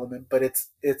character development, but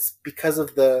it's because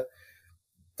of the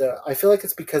I feel like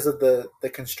it's because of the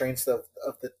constraints of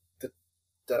the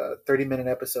 30-minute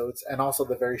episodes, and also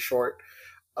the very short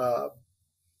uh,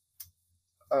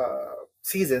 uh,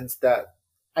 seasons, that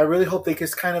I really hope they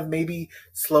just kind of maybe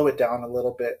slow it down a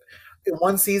little bit. In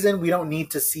one season, we don't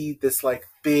need to see this like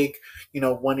big,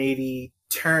 180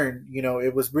 turn.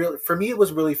 It was real for me. It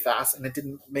was really fast, and it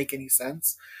didn't make any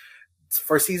sense.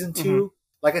 For season Mhm. two,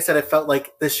 like I said, it felt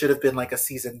like this should have been like a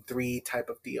season three type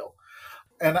of deal,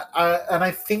 and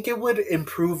I think it would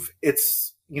improve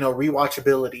its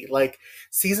rewatchability. Like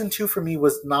season two for me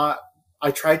was not. I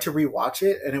tried to rewatch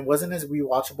it, and it wasn't as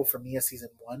rewatchable for me as season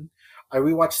one. I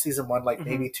rewatched season one like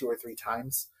maybe Mhm. two or three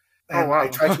times, Oh and I wow.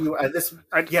 tried to re- this.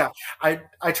 I Yeah,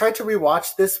 I tried to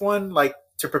rewatch this one like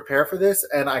to prepare for this,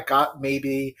 and I got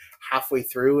maybe halfway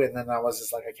through, and then I was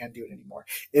just like, I can't do it anymore.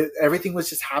 Everything was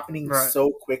just happening right. so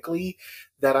quickly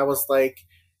that I was like,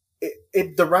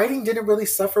 the writing didn't really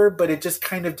suffer, but it just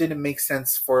kind of didn't make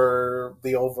sense for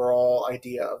the overall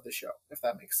idea of the show, if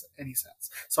that makes any sense.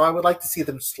 So I would like to see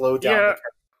them slow down the Yeah,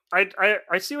 character.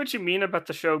 I see what you mean about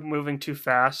the show moving too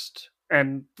fast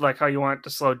and like how you want it to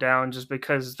slow down just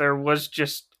because there was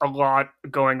just a lot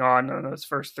going on in those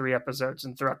first 3 episodes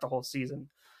and throughout the whole season.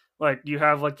 Like you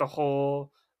have like the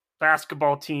whole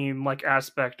basketball team like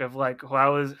aspect of like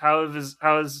how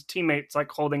his teammates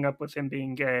like holding up with him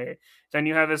being gay. Then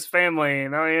you have his family.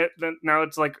 Now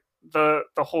it's like the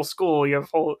whole school. You have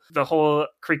the whole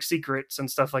Creek secrets and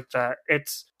stuff like that.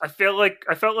 It's I felt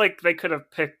like they could have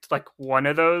picked like one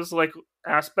of those like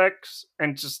aspects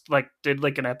and just like did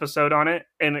like an episode on it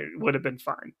and it would have been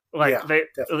fine. Like Yeah, they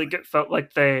definitely. like it felt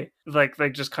like they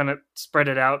just kind of spread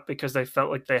it out because they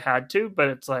felt like they had to, but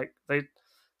it's like they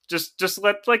just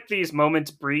let like these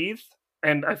moments breathe,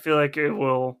 and I feel like it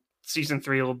will season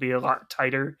 3 will be a lot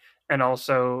tighter, and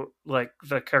also like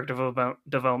the character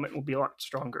development will be a lot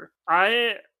stronger.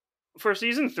 I for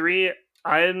season 3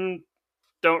 I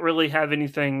don't really have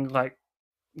anything like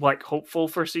like hopeful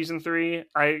for season 3.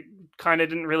 I kind of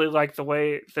didn't really like the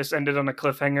way this ended on a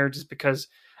cliffhanger, just because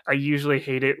I usually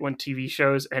hate it when TV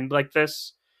shows end like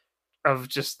this, of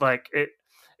just like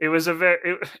it was a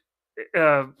very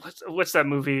what's that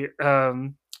movie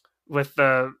with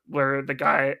the where the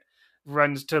guy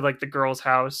runs to like the girl's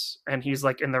house and he's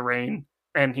like in the rain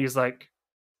and he's like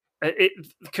it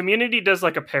Community does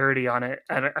like a parody on it,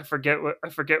 and I forget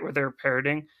what they're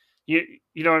parodying. You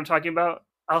know what I'm talking about?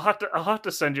 I'll have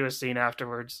to send you a scene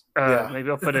afterwards. Yeah. Maybe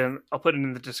I'll put it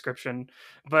in the description.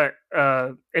 But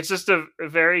it's just a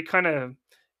very kind of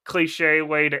cliche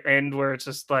way to end, where it's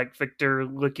just like Victor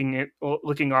looking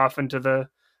off into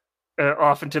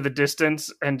the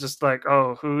distance, and just like,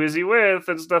 oh, who is he with,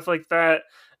 and stuff like that.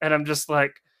 And I'm just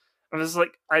like,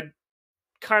 I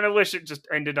kind of wish it just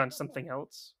ended on something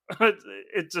else.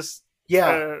 It just,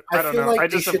 Yeah, I I don't feel know. I like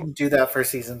they just, shouldn't do that for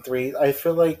season three. I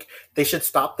feel like they should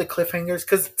stop the cliffhangers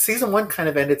because season one kind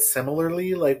of ended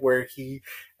similarly, like where he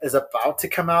is about to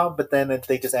come out, but then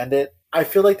they just end it. I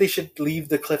feel like they should leave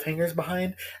the cliffhangers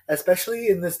behind, especially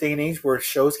in this day and age where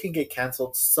shows can get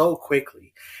canceled so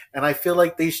quickly. And I feel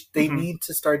like they mhm, need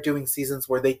to start doing seasons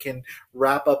where they can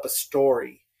wrap up a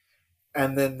story,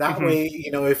 and then that mhm. way,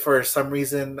 if for some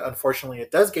reason unfortunately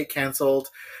it does get canceled,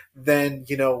 then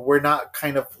we're not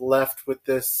kind of left with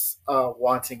this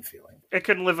wanting feeling. It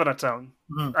can live on its own.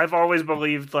 Mhm. I've always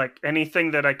believed like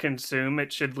anything that I consume,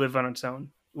 it should live on its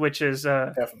own. Which is,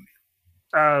 Definitely.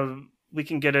 we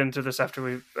can get into this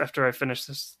after I finish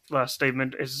this last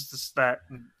statement. Is this that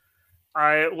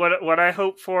Mhm. what I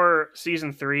hope for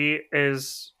season 3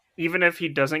 is, even if he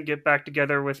doesn't get back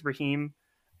together with Raheem,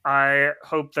 I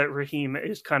hope that Raheem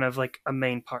is kind of like a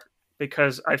main part,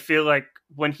 because I feel like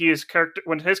when his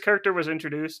character was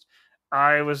introduced,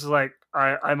 I was like,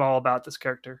 I'm all about this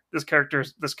character. This character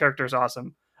is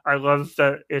awesome. I love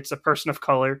that it's a person of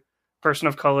color,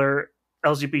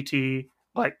 LGBT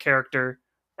like character,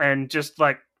 and just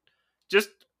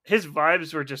his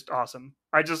vibes were just awesome.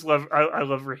 I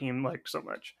love Raheem like so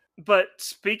much. But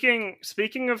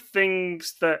speaking of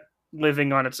things that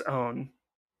living on its own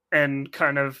and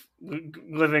kind of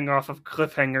living off of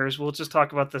cliffhangers, we'll just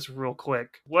talk about this real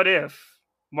quick. What if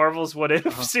Marvel's What If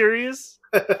Uh-huh. series?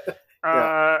 Yeah.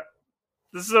 Uh,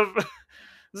 this is a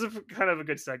this is kind of a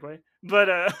good segue,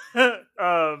 but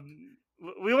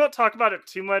we won't talk about it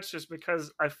too much, just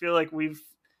because I feel like we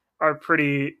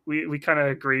kind of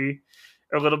agree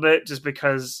a little bit, just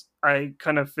because I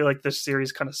kind of feel like this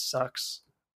series kind of sucks.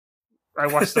 I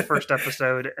watched the first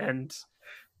episode, and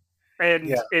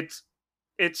Yeah. it's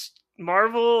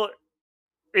Marvel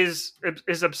is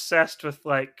obsessed with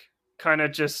like kind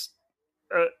of just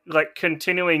like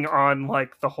continuing on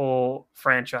like the whole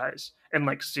franchise and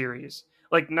like series.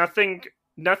 Like nothing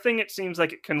it seems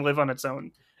like it can live on its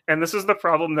own. And this is the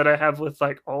problem that I have with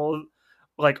like all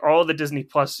the Disney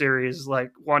Plus series,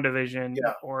 like WandaVision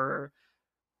Yeah. or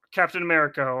Captain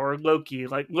America or Loki.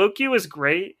 Like Loki was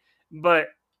great, but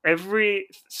every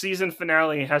season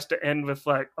finale has to end with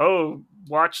like, oh,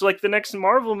 watch like the next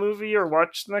Marvel movie or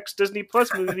watch the next Disney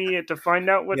Plus movie to find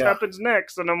out what Yeah. happens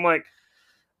next. And I'm like,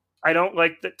 I don't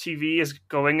like that TV is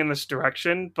going in this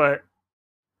direction. But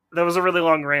that was a really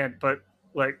long rant. But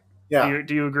like, Yeah.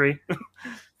 do you agree?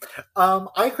 I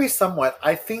agree somewhat.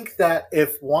 I think that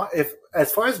if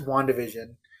as far as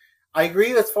WandaVision, I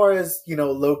agree as far as,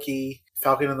 Loki,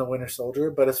 Falcon and the Winter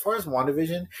Soldier, but as far as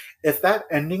WandaVision, if that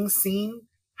ending scene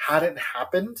hadn't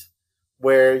happened,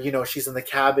 where, she's in the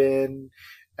cabin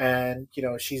and,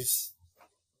 she's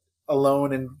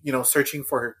alone and, searching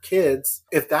for her kids,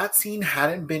 if that scene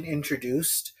hadn't been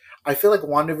introduced, I feel like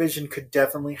WandaVision could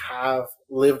definitely have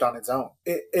lived on its own.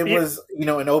 It Yeah, was,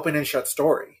 an open and shut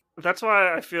story. that's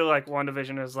why I feel like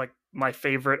WandaVision is like my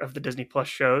favorite of the Disney Plus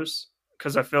shows,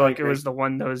 because I feel I like it agree. was the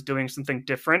one that was doing something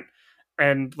different,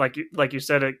 and like you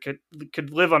said, it could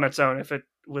live on its own if it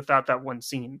without that one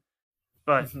scene.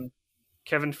 But Hmm.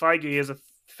 Kevin Feige is a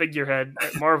figurehead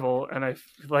at Marvel, and I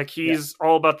feel like Yeah. he's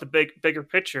all about the bigger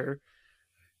picture.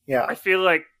 I Yeah. feel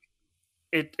like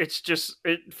it's just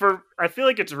it for I feel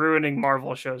like it's ruining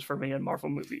Marvel shows for me and Marvel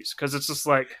movies, because it's just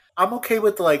like, I'm okay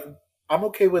with I'm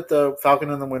okay with the Falcon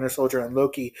and the Winter Soldier and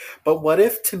Loki, but what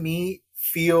if to me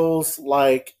feels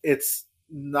like it's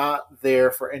not there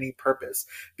for any purpose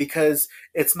because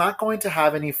it's not going to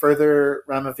have any further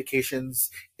ramifications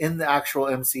in the actual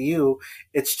MCU.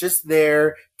 It's just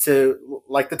there to,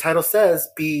 like the title says,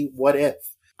 be what if.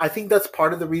 I think that's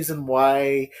part of the reason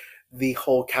why the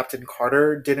whole Captain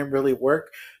Carter didn't really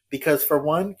work because for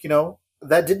one,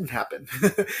 that didn't happen.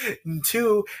 And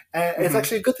two, it's mhm.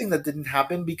 actually a good thing that didn't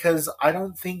happen because I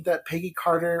don't think that Peggy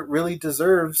Carter really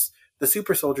deserves the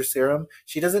super soldier serum.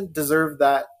 She doesn't deserve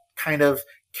that kind of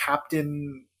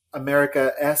Captain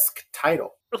America-esque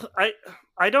title. I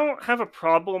I don't have a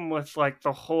problem with like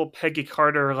the whole Peggy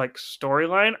Carter like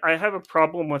storyline. I have a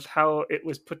problem with how it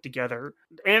was put together.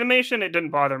 Animation, it didn't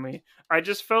bother me. I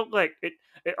just felt like it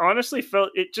honestly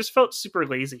felt it just felt super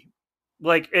lazy.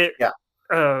 Like it Yeah,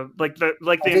 like I the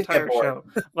did get entire bored. show.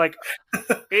 Like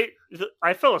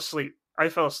I fell asleep. I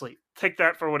fell asleep. Take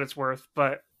that for what it's worth,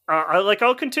 but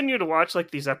I'll continue to watch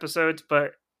like these episodes,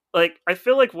 but like I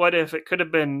feel like what if it could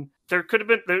have been there could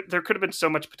have been so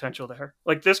much potential there.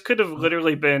 Like this could have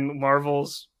literally been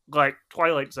Marvel's like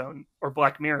Twilight Zone or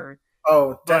Black Mirror,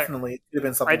 Oh, but definitely. It could have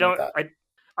been I something like don't that.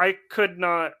 I could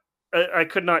not I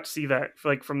could not see that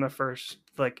like from the first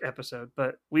like episode.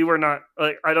 But we were not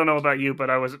like I don't know about you, but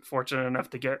I wasn't fortunate enough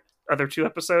to get other two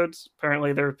episodes.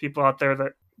 Apparently there are people out there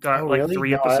that Oh, got like really?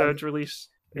 three episodes released.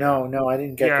 Yeah. No, I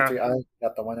didn't get the Yeah. three. I only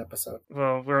got the one episode.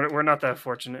 Well, we're not that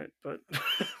fortunate, but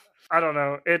I don't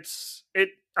know.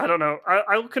 I don't know.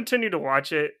 I will continue to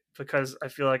watch it because I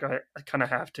feel like I kind of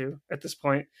have to at this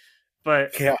point.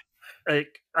 But Yeah,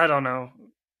 like I don't know.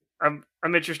 I'm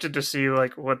interested to see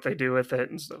like what they do with it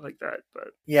and stuff like that. But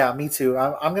yeah, me too.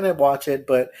 I'm gonna watch it,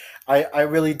 but I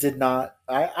really did not.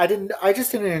 I didn't. I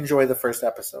just didn't enjoy the first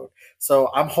episode. So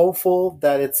I'm hopeful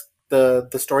that it's the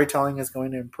storytelling is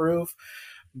going to improve.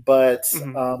 But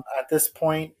mhm. at this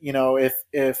point,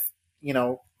 if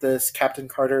this Captain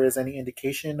Carter is any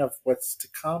indication of what's to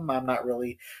come, I'm not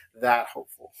really that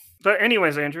hopeful. But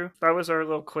anyways, Andrew, that was our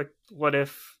little quick what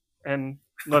if and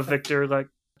Love Victor like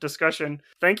discussion.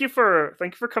 Thank you for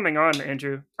coming on,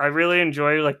 Andrew. I really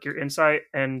enjoy like your insight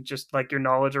and just like your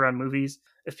knowledge around movies.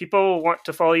 If people want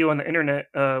to follow you on the internet,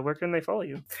 where can they follow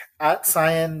you? At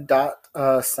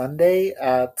cyan.sunday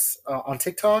on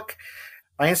TikTok.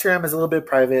 My Instagram is a little bit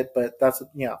private, but that's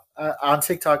on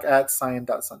TikTok at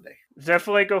cyan.sunday.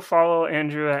 Definitely go follow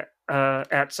Andrew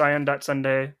at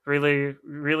cyan.sunday. Really,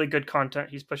 really good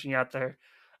content he's pushing out there.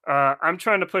 I'm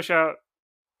trying to push out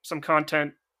some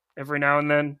content every now and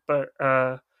then, but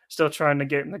still trying to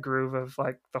get in the groove of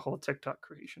like the whole TikTok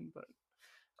creation. But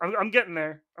I'm getting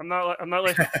there. I'm not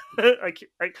like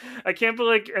I can't be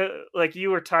like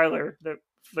you or Tyler that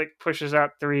like pushes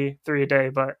out three a day,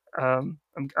 but I'm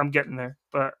getting there.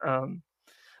 But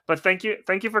thank you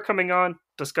for coming on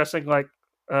discussing like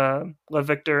Love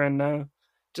Victor and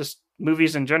just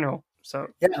movies in general. So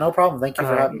Yeah, no problem. Thank you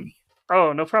for having um, me.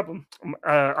 oh no problem.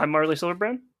 I'm Marley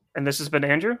Silverbrand, and this has been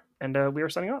Andrew, and we are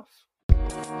signing off.